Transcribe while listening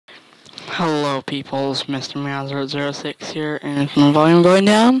Hello peoples, Mr.Meowser06 here, and is my volume going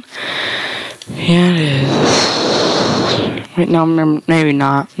down? Yeah, it is. Wait, no, maybe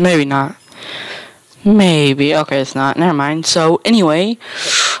not. Maybe, okay, it's not. Never mind. So, anyway,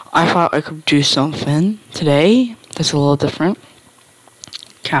 I thought I could do something today that's a little different.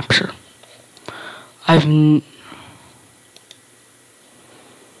 Capture. I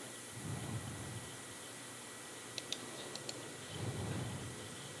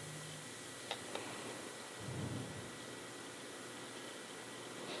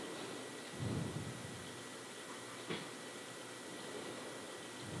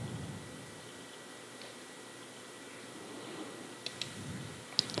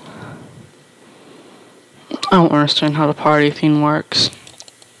don't understand how the party thing works.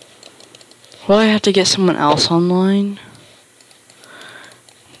 Will I have to get someone else online?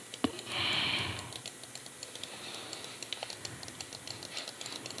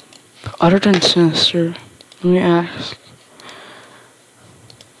 Other than Sinister, let me ask.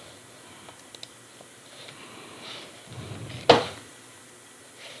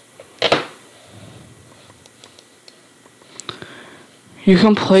 You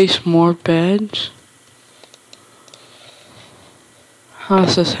can place more beds? How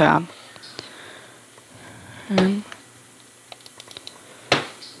does this happen? And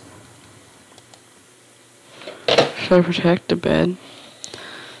should I protect the bed?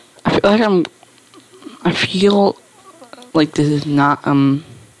 I feel like this is not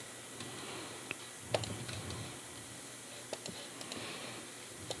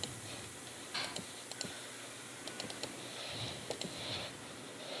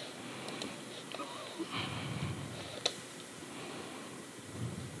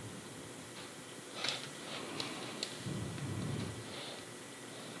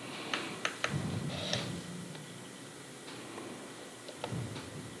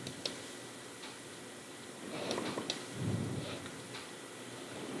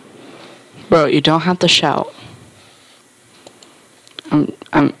Bro, you don't have to shout.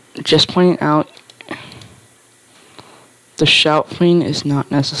 I'm just pointing out the shout thing is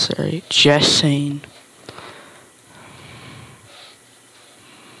not necessary. Just saying.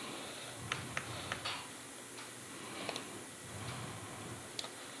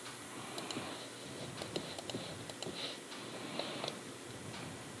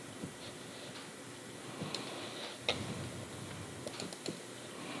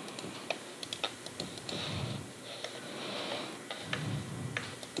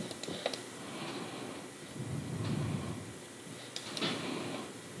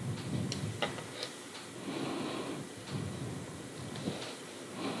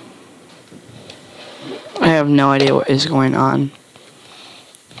 I have no idea what is going on.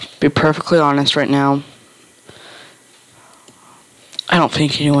 Be perfectly honest right now. I don't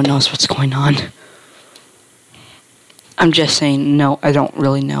think anyone knows what's going on. I'm just saying, no, I don't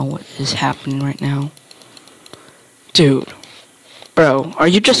really know what is happening right now. Dude. Bro, are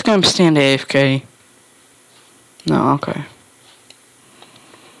you just gonna stand AFK? No, okay.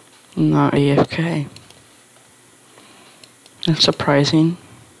 I'm not AFK. That's surprising.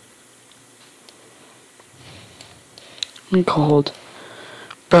 I'm cold.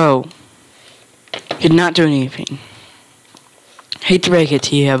 Bro, you're not doing anything. Hate to break it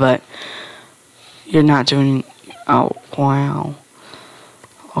to you, but you're not doing... Oh, wow.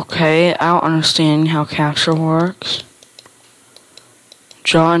 Okay, I don't understand how capture works.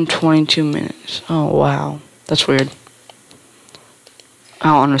 Draw in 22 minutes. Oh, wow. That's weird.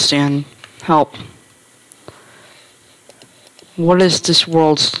 I don't understand. Help. What is this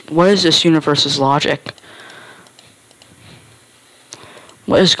universe's logic?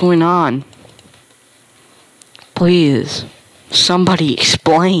 What is going on? Please, somebody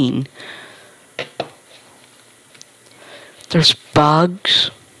explain. There's bugs?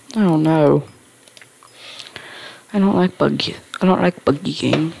 I don't know. I don't like buggy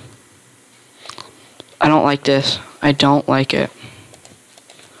game. I don't like this. I don't like it.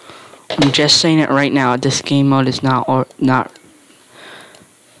 I'm just saying it right now. This game mode is not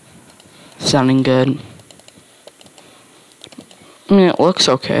sounding good. I mean, it looks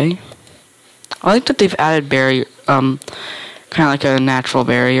okay. I like that they've added barrier, kind of like a natural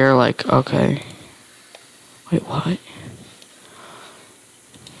barrier, like, okay. Wait, what?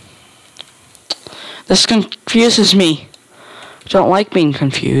 This confuses me. I don't like being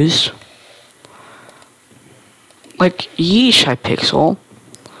confused. Like, yeesh, Hypixel.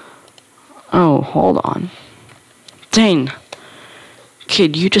 Oh, hold on. Dang.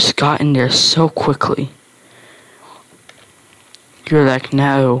 Kid, you just got in there so quickly. You're like,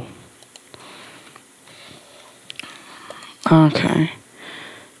 no. Okay.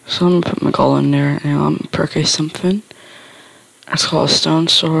 So I'm gonna put my gold in there, and I'm gonna purchase something. It's called a stone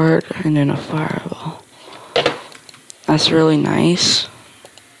sword, and then a fireball. That's really nice.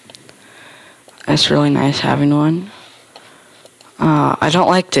 It's really nice having one. I don't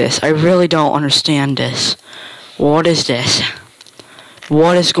like this. I really don't understand this. What is this?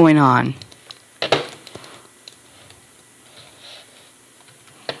 What is going on?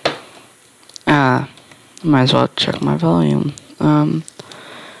 Might as well check my volume.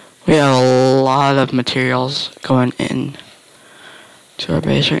 We have a lot of materials going in to our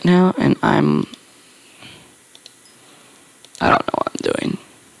base right now, and I don't know what I'm doing.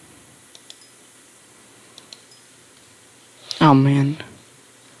 Oh man.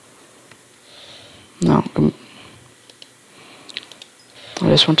 No. I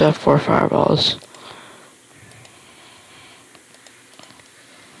just want to have 4 fireballs.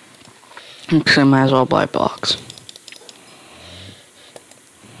 Actually, I might as well buy blocks.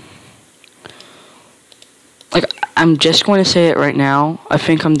 Like, I'm just going to say it right now. I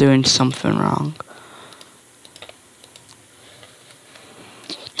think I'm doing something wrong.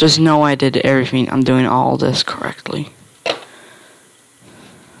 Just know I did everything. I'm doing all this correctly.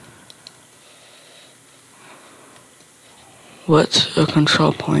 What's a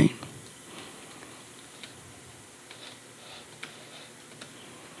control point?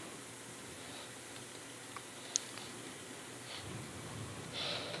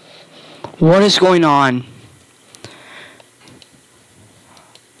 What is going on?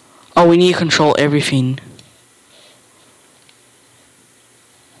 Oh, we need to control everything.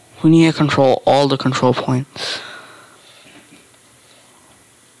 We need to control all the control points.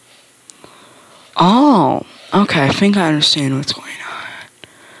 Oh, okay, I think I understand what's going on.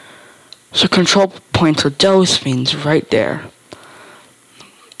 So control points are those things right there.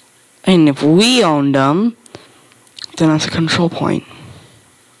 And if we own them, then that's a control point.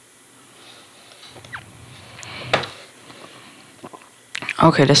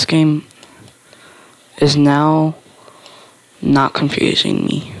 Okay, this game is now not confusing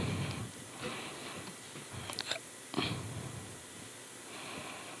me.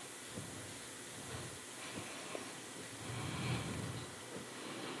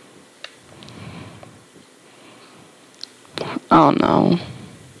 Oh no.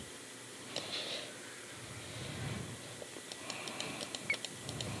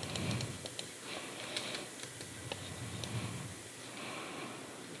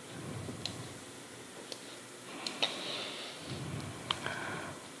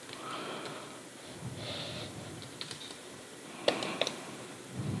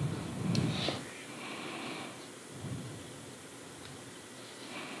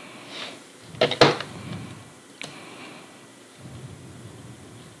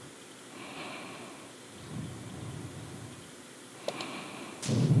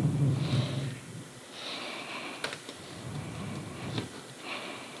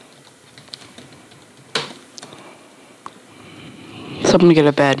 So I'm gonna get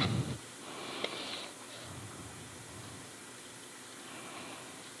a bed.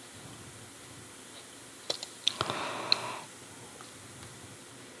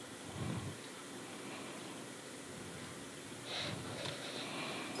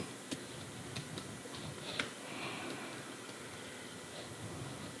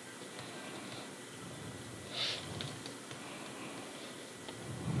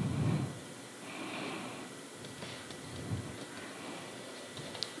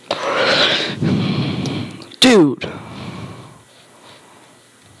 Dude.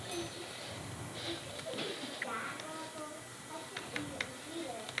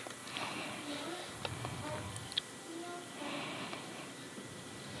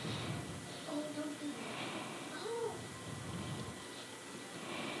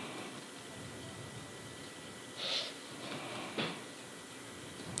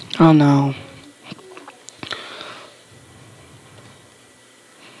 Oh no.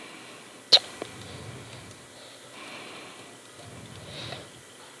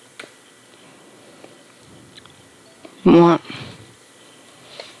 What?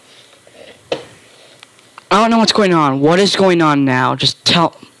 I don't know what's going on. What is going on now? Just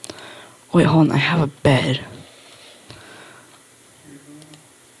tell... Wait, hold on. I have a bed.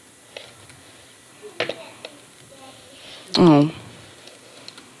 Oh.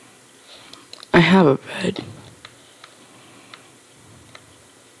 I have a bed.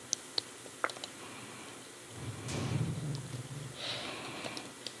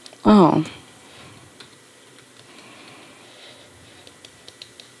 Oh.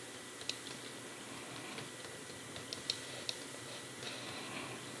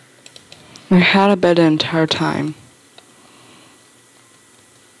 I had a bed the entire time.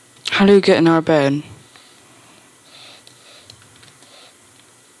 How do you get in our bed?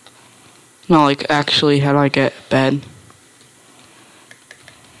 No, like, actually, how do I get bed?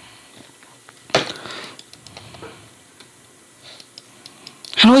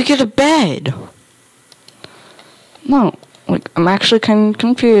 How do I get a bed? No, like, I'm actually kind of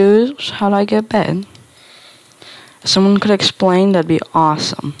confused. How do I get bed? If someone could explain, that'd be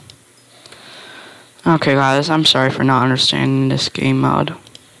awesome. Okay, guys, I'm sorry for not understanding this game mode.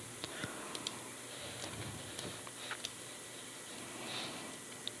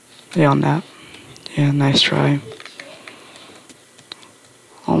 Yeah, on that. Yeah, nice try.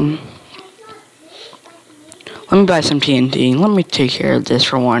 Let me buy some TNT. Let me take care of this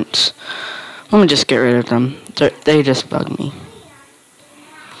for once. Let me just get rid of them. They just bug me.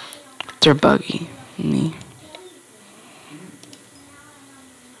 They're buggy me.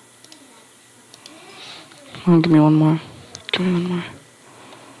 Oh, give me one more. Give me one more.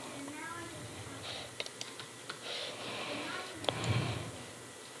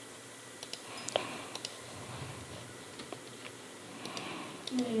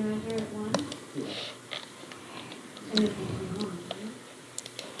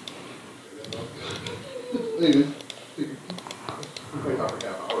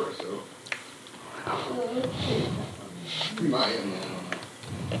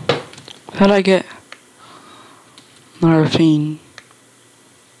 How'd I get morphine?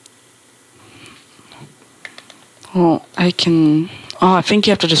 Oh, I can. Oh, I think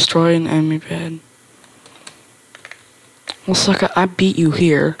you have to destroy an enemy bed. Well, sucker, I beat you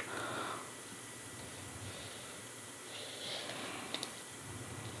here.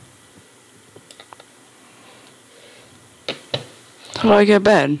 How do I get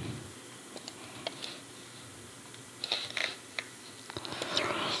bed?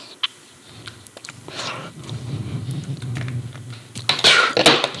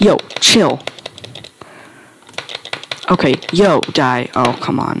 Yo, chill. Okay, yo, die. Oh,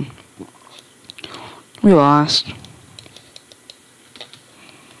 come on. We lost.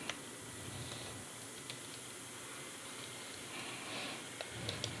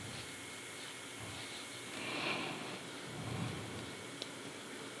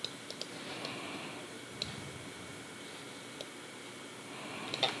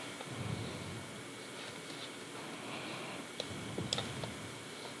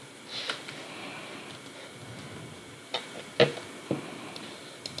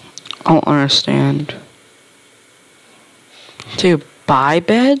 I don't understand. Do you buy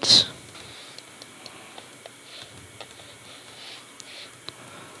beds?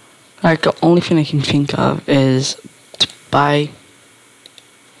 Like, the only thing I can think of is to buy...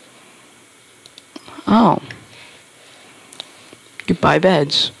 Oh. You buy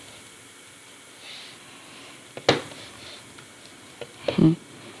beds.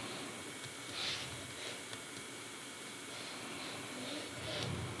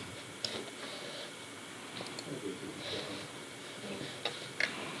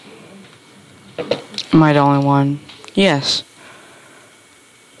 Am I the only one? Yes.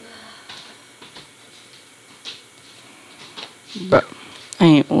 But I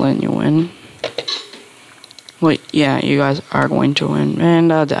ain't letting you win. Wait, yeah, you guys are going to win,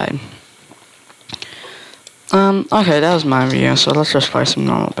 and I'll die. Okay, that was my video, so let's just play some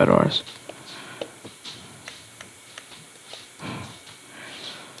normal Bedwars.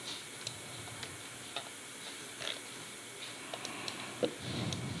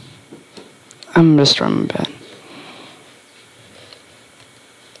 I'm destroying my bed.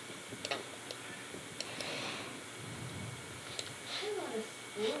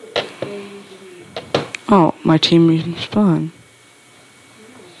 Oh, my team respawned.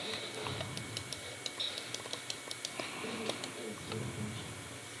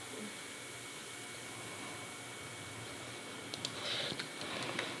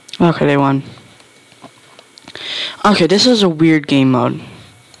 Okay, they won. Okay, this is a weird game mode.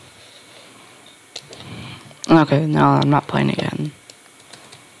 Okay, no, I'm not playing again.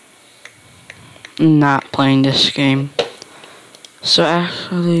 I'm not playing this game. So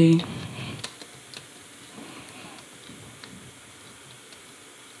actually...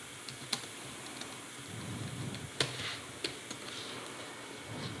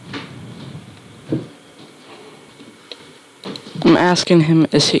 I'm asking him,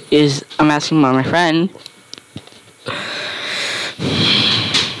 I'm asking my friend.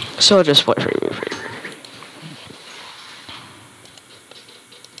 So just wait.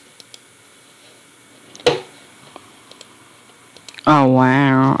 Oh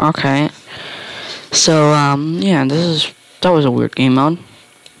wow, okay. So yeah, that was a weird game mode.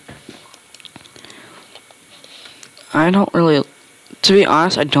 I don't really To be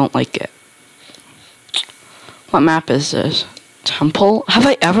honest, I don't like it. What map is this? Temple? Have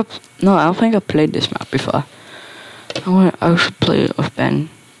I ever... No, I don't think I've played this map before. I should play it with Ben.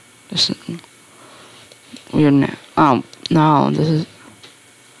 This is... Weird. Oh, no, this is...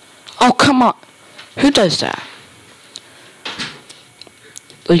 Oh, come on! Who does that?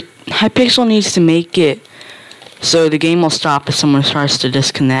 Like, Hypixel needs to make it so the game will stop if someone starts to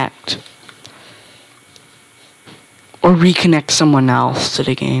disconnect. Or reconnect someone else to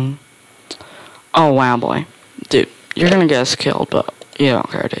the game. Oh, wow, boy. Dude, you're gonna get us killed, but you don't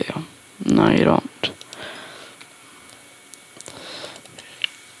care, do you? No, you don't.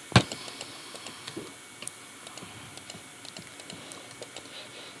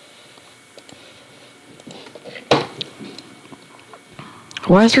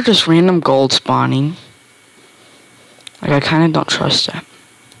 Why is there just random gold spawning? Like, I kind of don't trust that.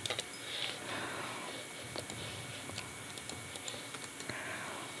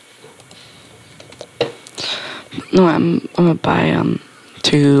 No, I'm gonna buy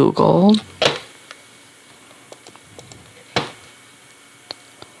 2 gold.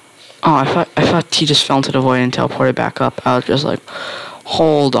 Oh, I thought he just fell into the void and teleported back up. I was just like,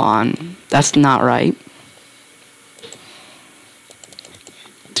 hold on, that's not right.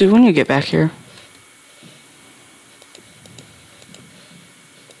 Dude, when you get back here?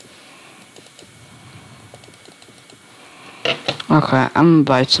 Okay, I'm gonna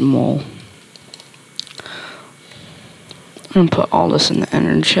buy some wool. I'm gonna put all this in the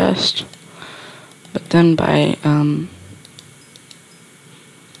inner chest. But then buy,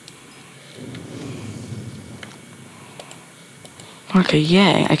 okay,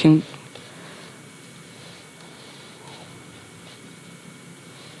 yay, I can...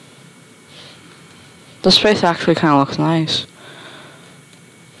 The space actually kind of looks nice.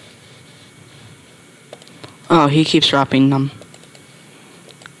 Oh, he keeps dropping them.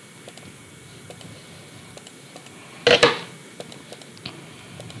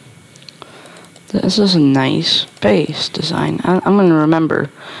 This is a nice base design. I'm gonna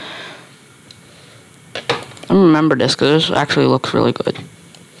remember. I'm gonna remember this because this actually looks really good.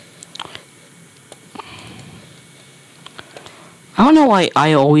 I don't know why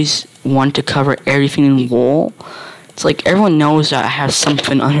I always want to cover everything in wool. It's like everyone knows that I have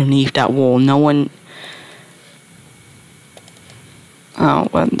something underneath that wool. No one... Oh,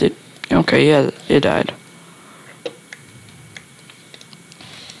 well, okay, yeah, it died.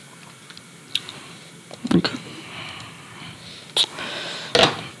 Okay.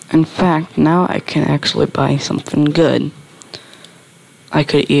 In fact, now I can actually buy something good. I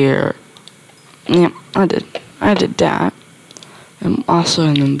could either... Yeah, I did that. I'm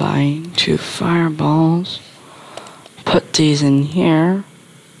also gonna buy 2 fireballs. Put these in here.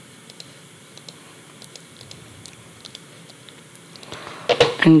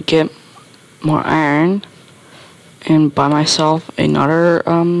 And get more iron. And buy myself another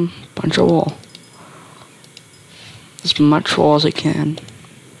bunch of wool. As much wool as I can.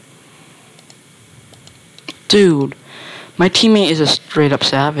 Dude, my teammate is a straight up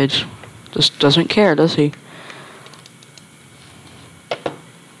savage. Just doesn't care, does he?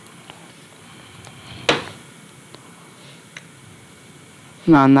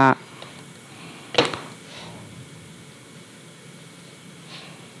 No, I'm not.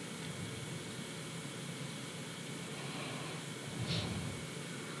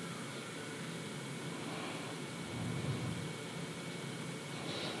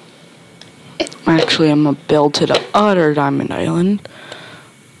 Actually, I'm gonna build to the other diamond island.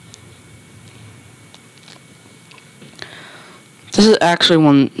 This is actually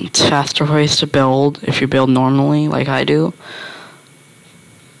one faster ways to build if you build normally, like I do.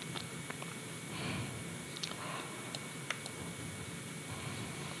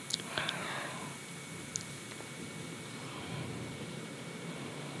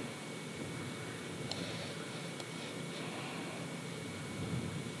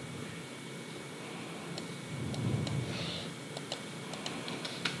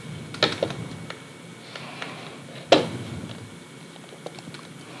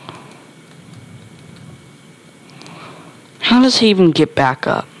 How does he even get back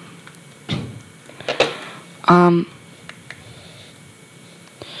up?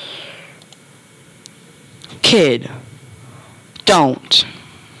 Kid, don't.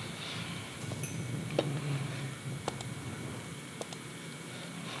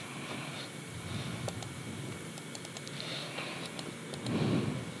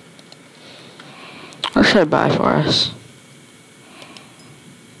 What should I buy for us?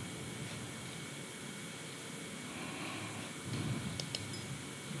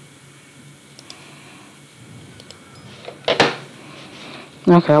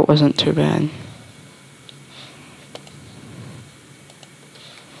 Okay, that wasn't too bad.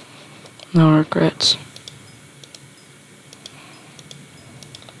 No regrets.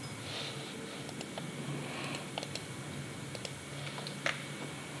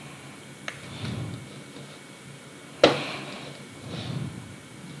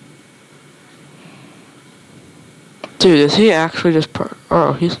 Dude, is he actually just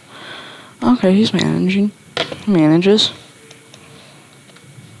oh, he's... Okay, he's managing. He manages.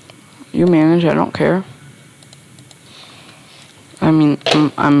 You manage, I don't care. I mean, I'm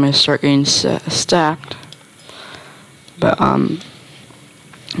gonna start getting stacked. But,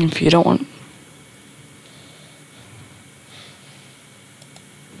 if you don't want...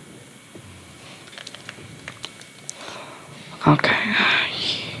 Okay.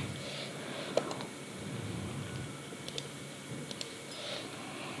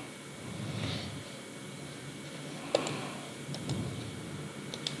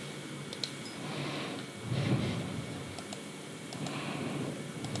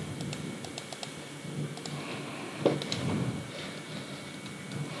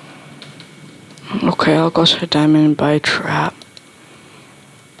 Okay, I'll go to Diamond and buy a trap.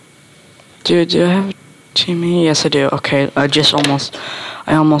 Dude, do I have a teammate? Yes, I do. Okay, I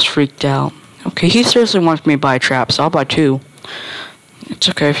almost freaked out. Okay, he seriously wants me to buy a trap, so I'll buy 2. It's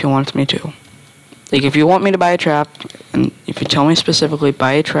okay if he wants me to. Like, if you want me to buy a trap, and if you tell me specifically,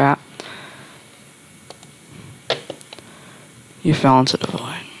 buy a trap, you fell into the void.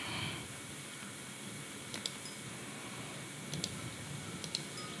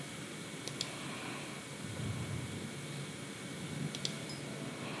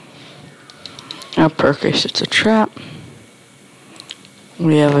 Now, Perkins, it's a trap.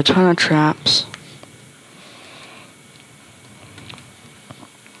 We have a ton of traps.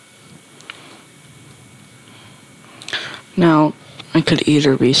 Now, I could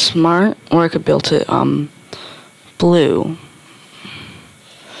either be smart, or I could build it, blue.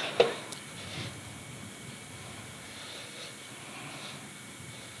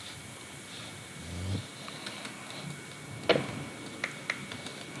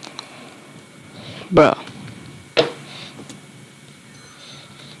 Bro.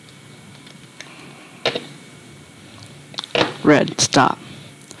 Red, stop.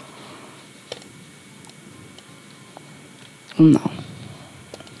 No.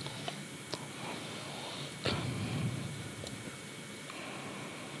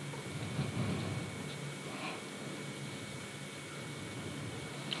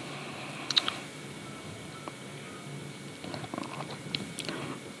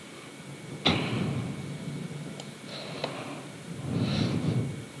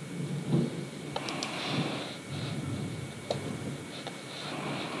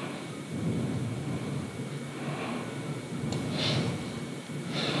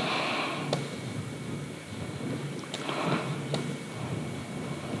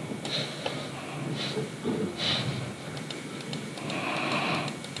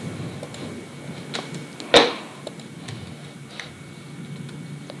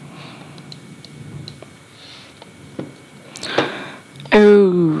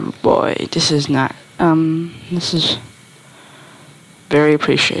 Oh boy, this is not, this is very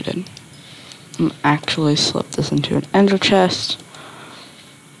appreciated. I'm actually slipped this into an ender chest.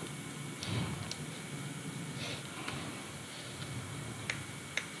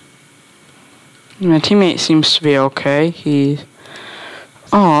 My teammate seems to be okay.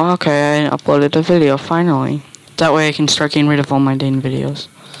 Oh, okay, I uploaded a video, finally. That way I can start getting rid of all my dang videos.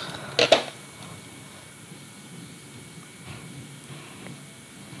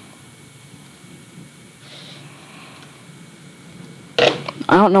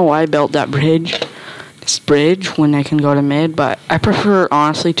 I don't know why I built that this bridge, when I can go to mid, but I prefer,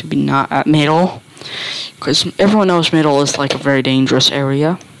 honestly, to be not at middle, because everyone knows middle is like a very dangerous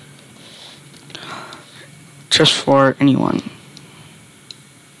area. Just for anyone.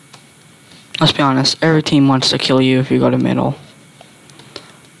 Let's be honest, every team wants to kill you if you go to middle.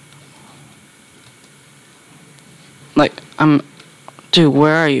 Like, dude,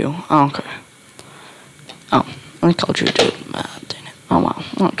 where are you? Oh, okay. Oh, I called you dude. Dang it. Oh well,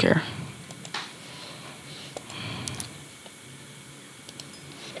 I don't care.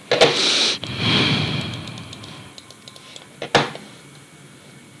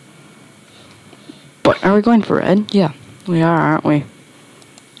 But are we going for red? Yeah, we are, aren't we?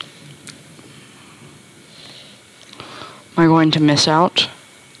 Am I going to miss out?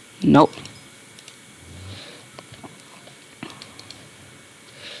 Nope.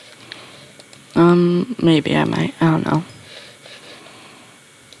 Maybe I might. I don't know.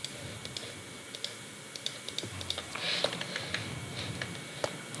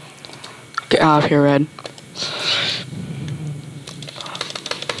 Get out of here, Red.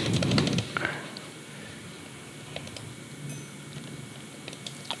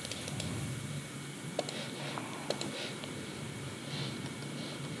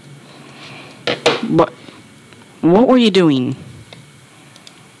 What were you doing?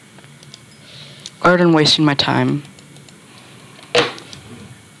 Other than wasting my time.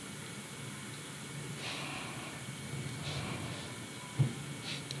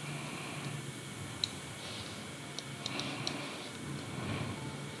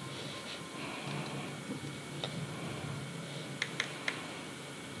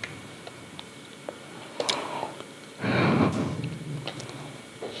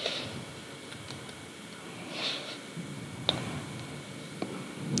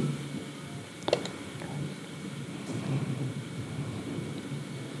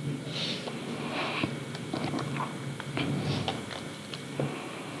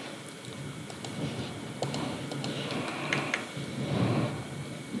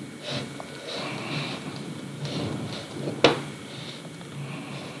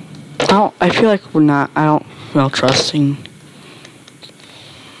 I feel like we're not, I don't feel trusting.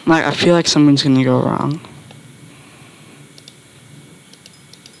 Like, I feel like something's gonna go wrong.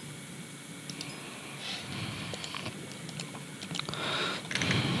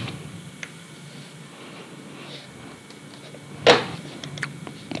 I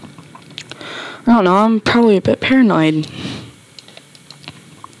don't know, I'm probably a bit paranoid.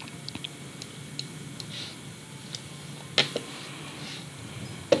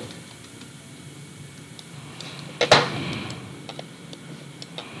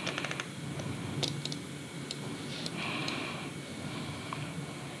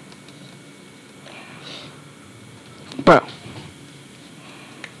 Bro.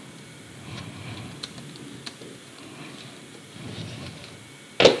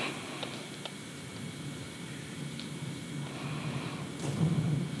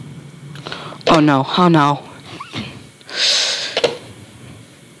 Oh no, oh no.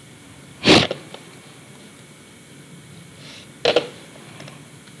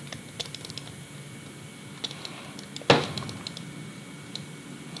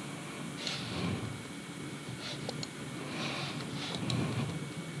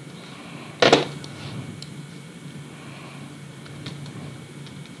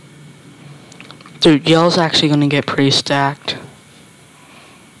 Dude, yell's actually gonna get pretty stacked.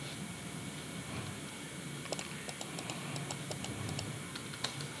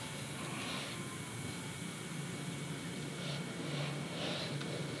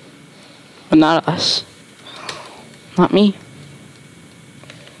 But not us. Not me.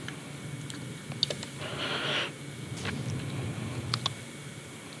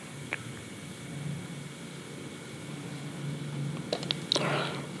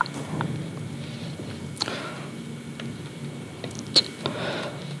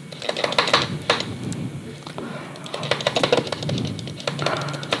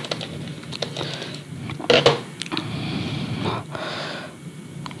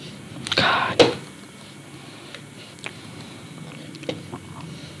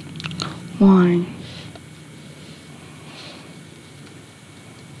 Why?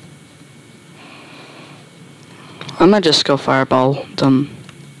 I might just go fireball them.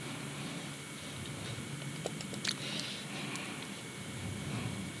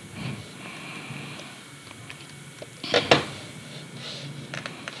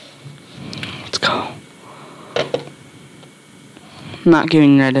 Let's go. I'm not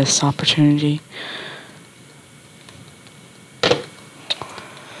giving Red this opportunity.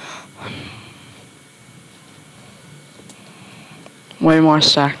 Way more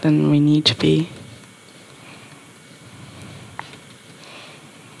stacked than we need to be.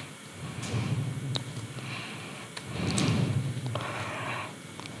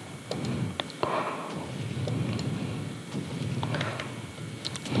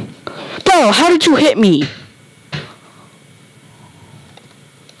 Bro, how did you hit me?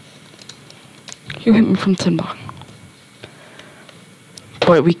 You hit me from 10 block.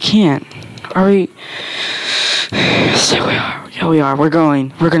 Boy, we can't. Are we? Yes, we are. Yeah, we are. We're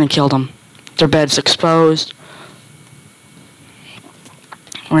going. We're gonna kill them. Their bed's exposed.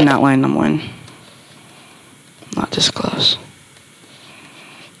 We're not letting them win. Not this close.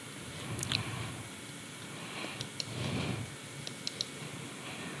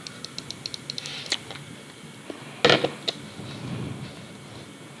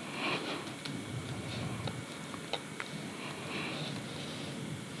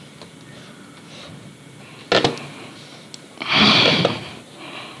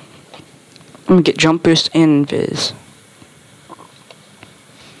 I'm gonna get jump boost and invis.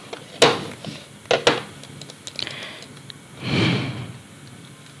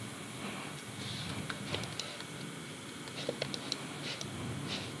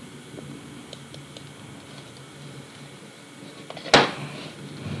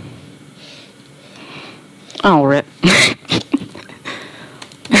 Oh, rip.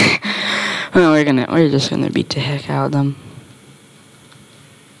 Oh, we're just gonna beat the heck out of them.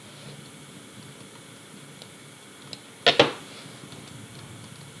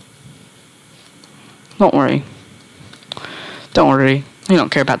 Don't worry. Don't worry. We don't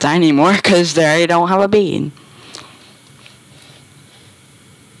care about that anymore because they don't have a bean.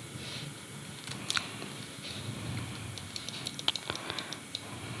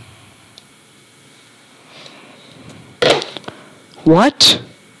 What?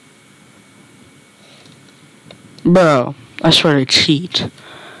 Bro, I swear to cheat.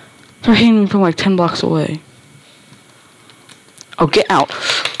 They're hitting me from like 10 blocks away. Oh, get out.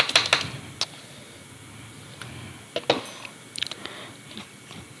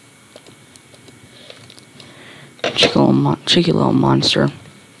 Cheeky little monster.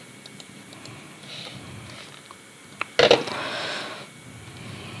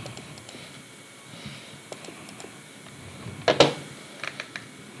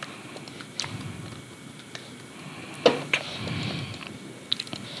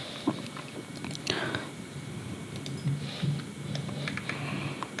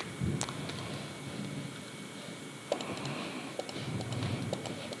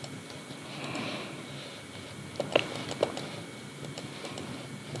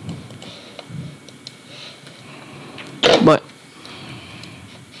 But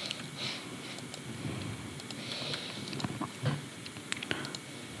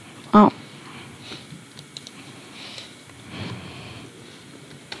oh,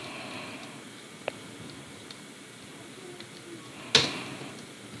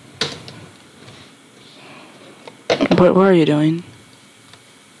 what are you doing?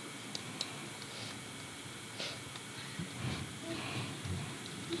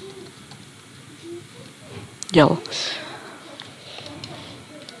 Yellow.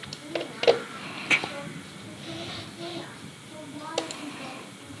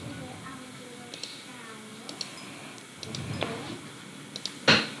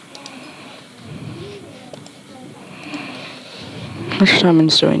 How much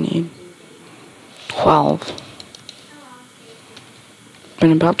diamonds do I need? 12.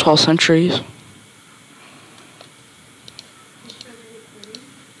 Been about 12 centuries.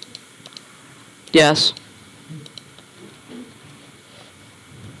 Yes.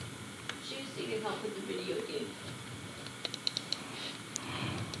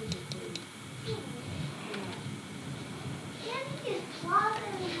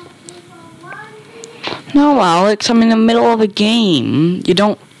 No, Alex, I'm in the middle of a game. You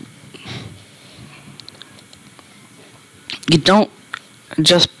don't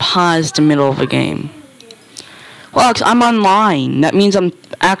just pause the middle of a game. Well, Alex, I'm online. That means I'm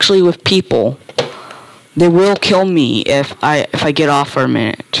actually with people. They will kill me if I get off for a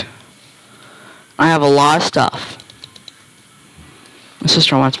minute. I have a lot of stuff. My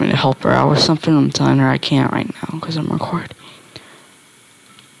sister wants me to help her out with something. I'm telling her I can't right now because I'm recording.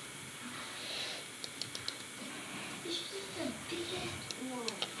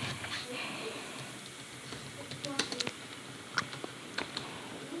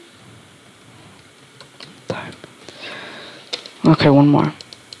 Okay, one more.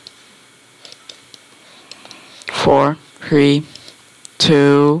 4, 3,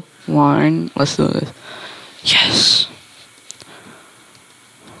 2, 1. Let's do this. Yes.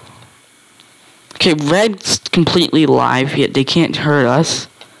 Okay, red's completely live, yet they can't hurt us.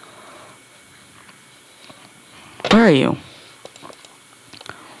 Where are you?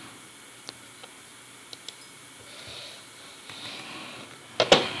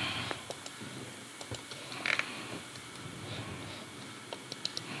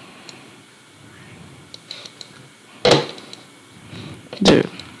 Dude,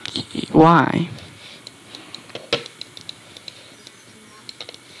 why?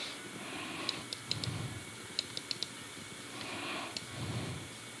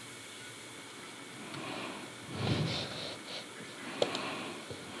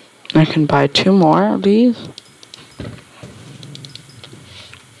 I can buy 2 more of these.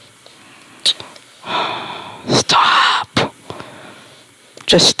 Stop.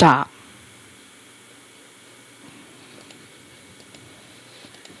 Just stop.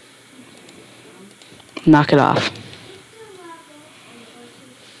 Knock it off.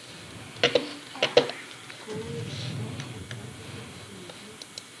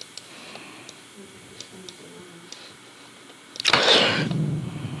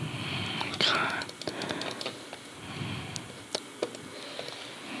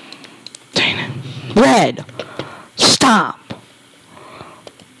 Red, stop.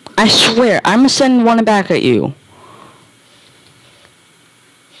 I swear, I'm gonna send one back at you.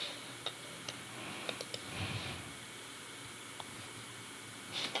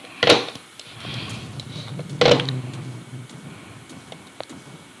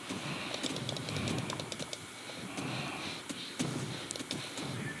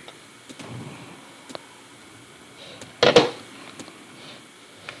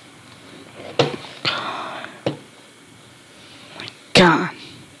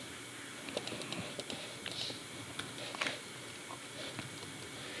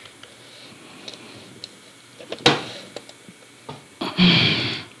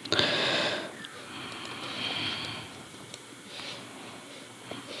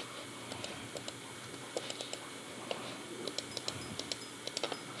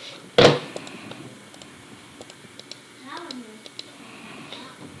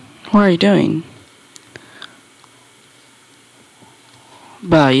 What are you doing?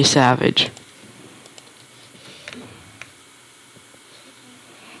 Bah, you savage.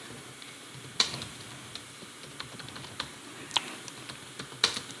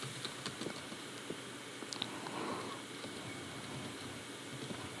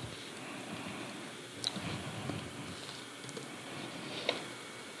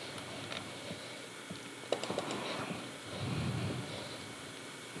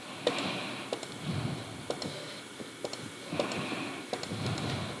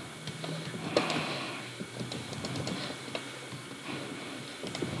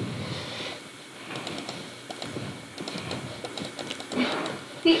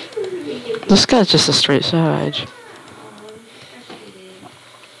 This guy's just a straight savage.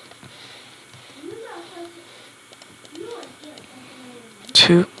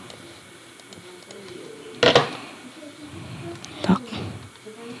 Two. Duck.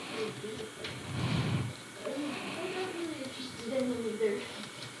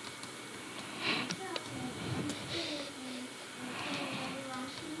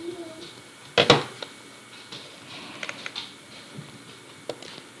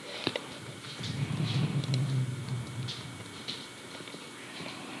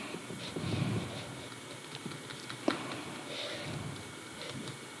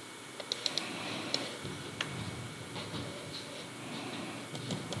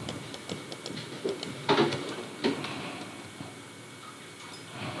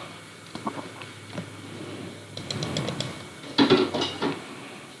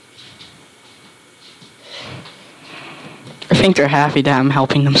 I think they're happy that I'm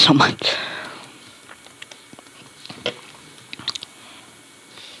helping them so much.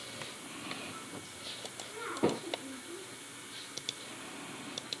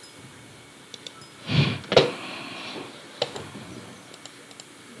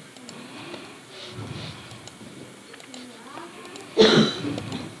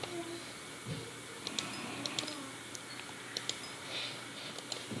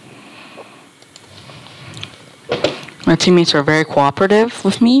 My teammates are very cooperative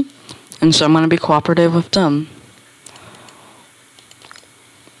with me, and so I'm going to be cooperative with them.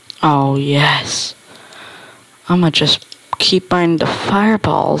 Oh, yes. I'm going to just keep buying the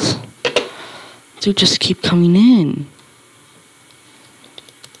fireballs. Dude, just keep coming in.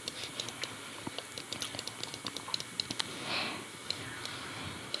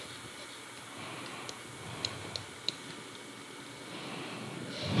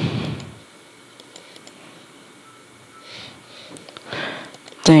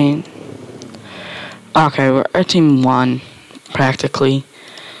 Dang. Okay, our team won, practically,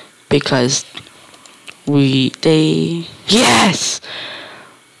 because yes!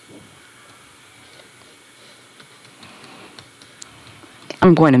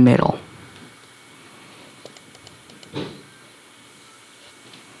 I'm going to middle.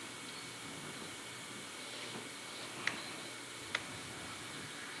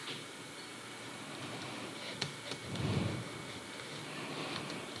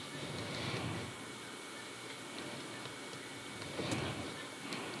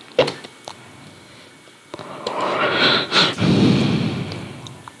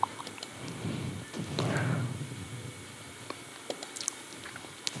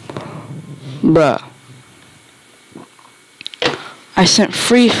 Bruh. I sent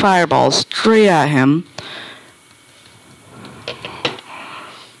 3 fireballs straight at him.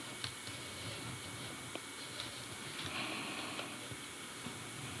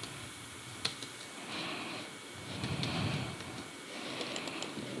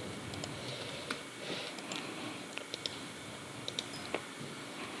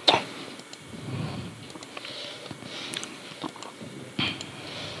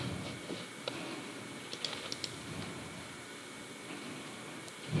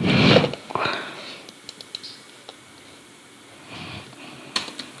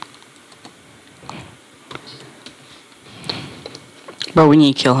 Bro, we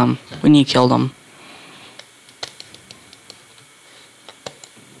need to kill him. We need to kill them.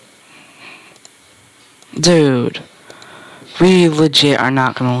 Dude. We legit are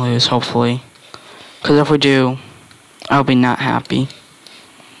not gonna lose, hopefully. Because if we do, I'll be not happy.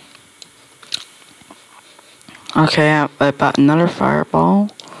 Okay, I bought another fireball.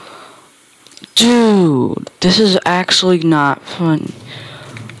 Dude, this is actually not fun.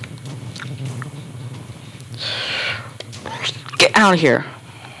 Get out of here.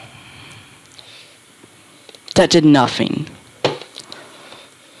 That did nothing.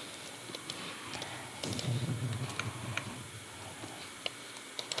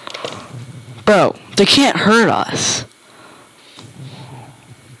 Bro, they can't hurt us.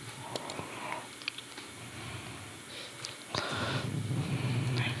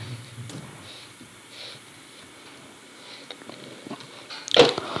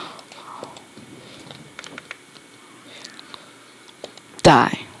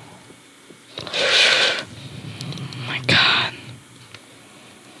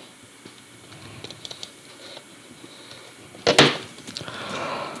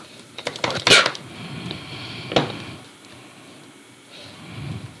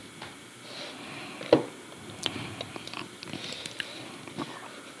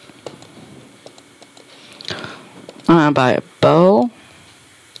 want to buy a bow.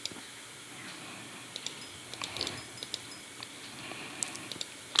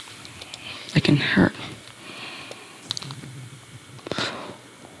 It can hurt.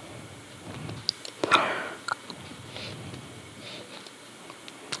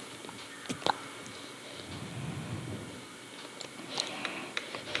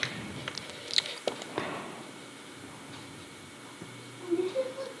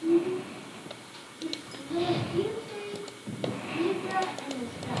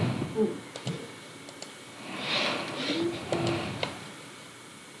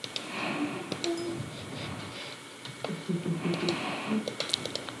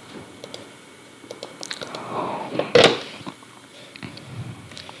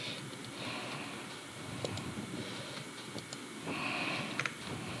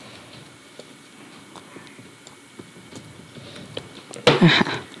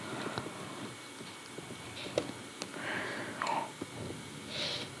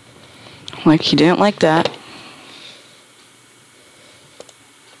 Like he didn't like that.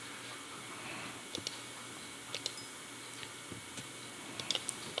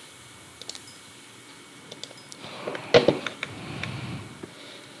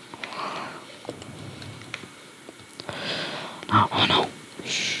 Oh no.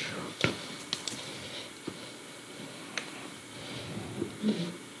 Shoot.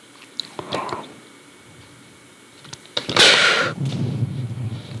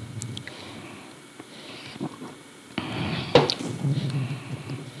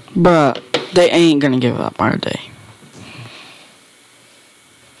 Bruh, they ain't gonna give up, are they?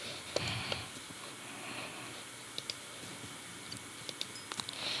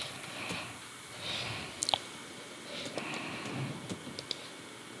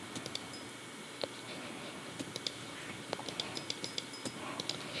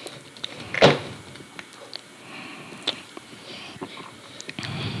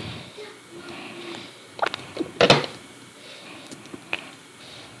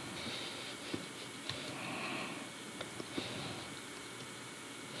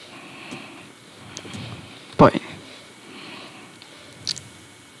 Boy.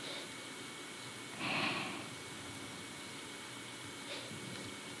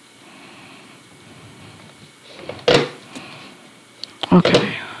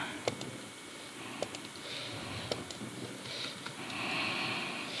 Okay.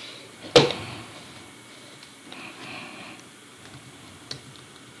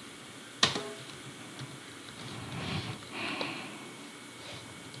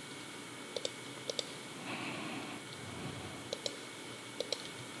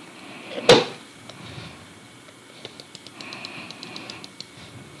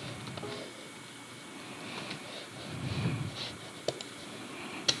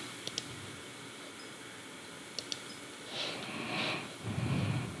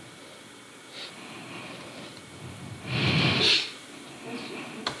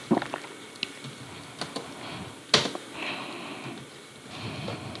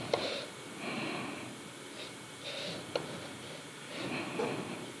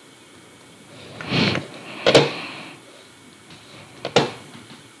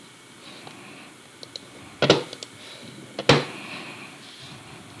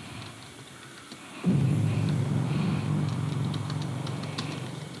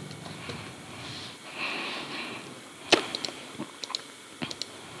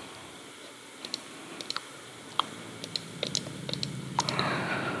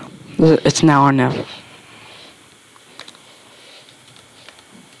 It's now or never.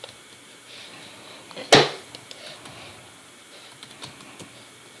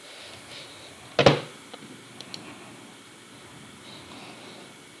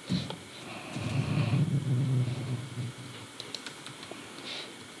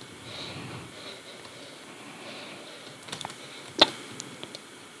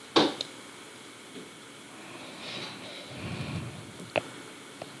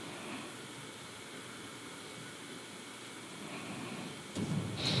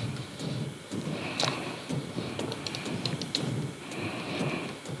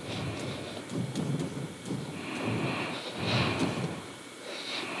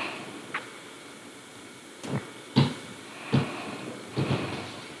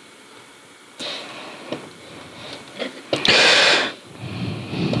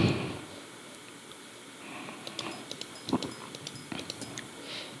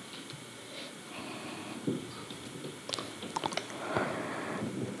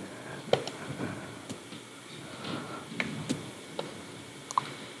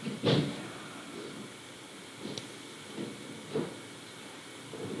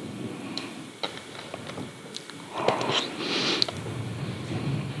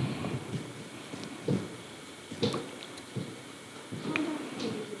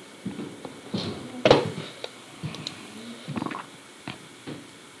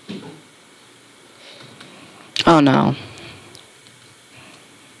 Oh no.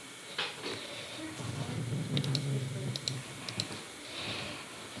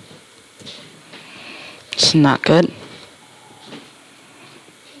 It's not good.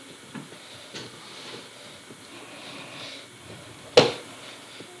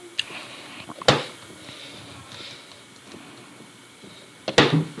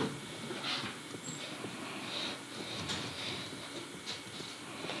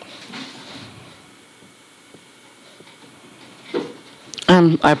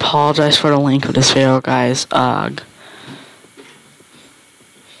 I apologize for the length of this video, guys. Ugh.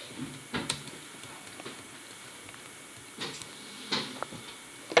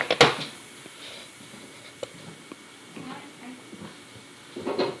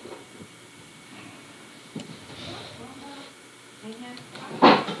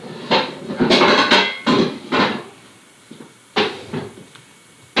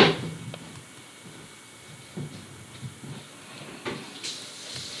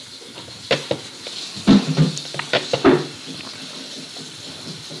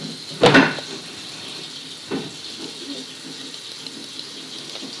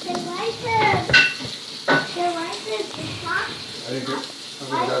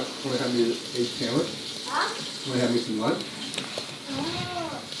 Want to have me a sandwich? Huh? Want to have me some lunch? Oh.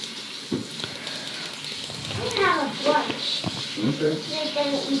 I have a lunch. Okay. We're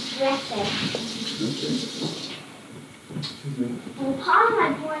going to eat breakfast. Okay. And part of my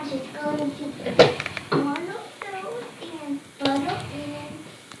lunch is going to be marshmallows and butter and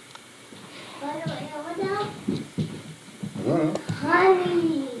what else? I don't know.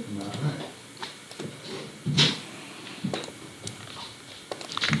 Honey. All right.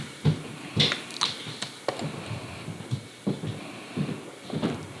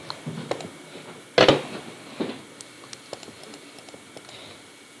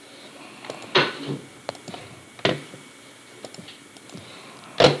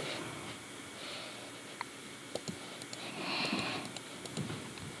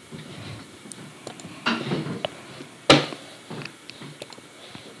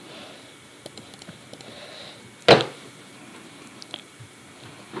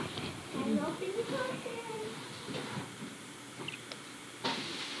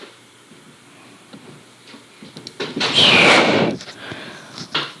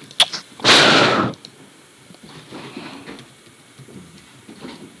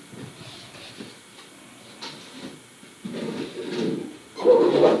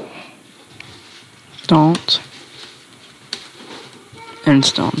 Don't. And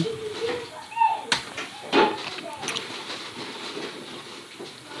stone.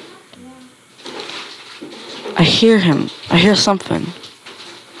 I hear him. I hear something. Do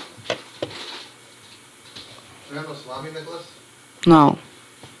you have a salami, Nicholas? No.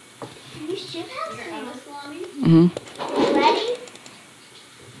 You should have salami. Mm-hmm. Ready?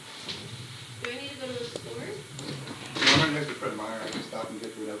 Do I need to go to the store? I'm right next to Fred Meyer. I can stop and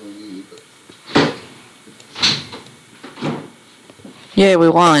get you whatever we need. But... Yay, we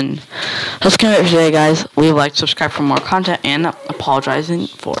won. That's gonna be it for today, guys. Leave a like, subscribe for more content, and apologizing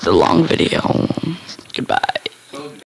for the long video. Goodbye.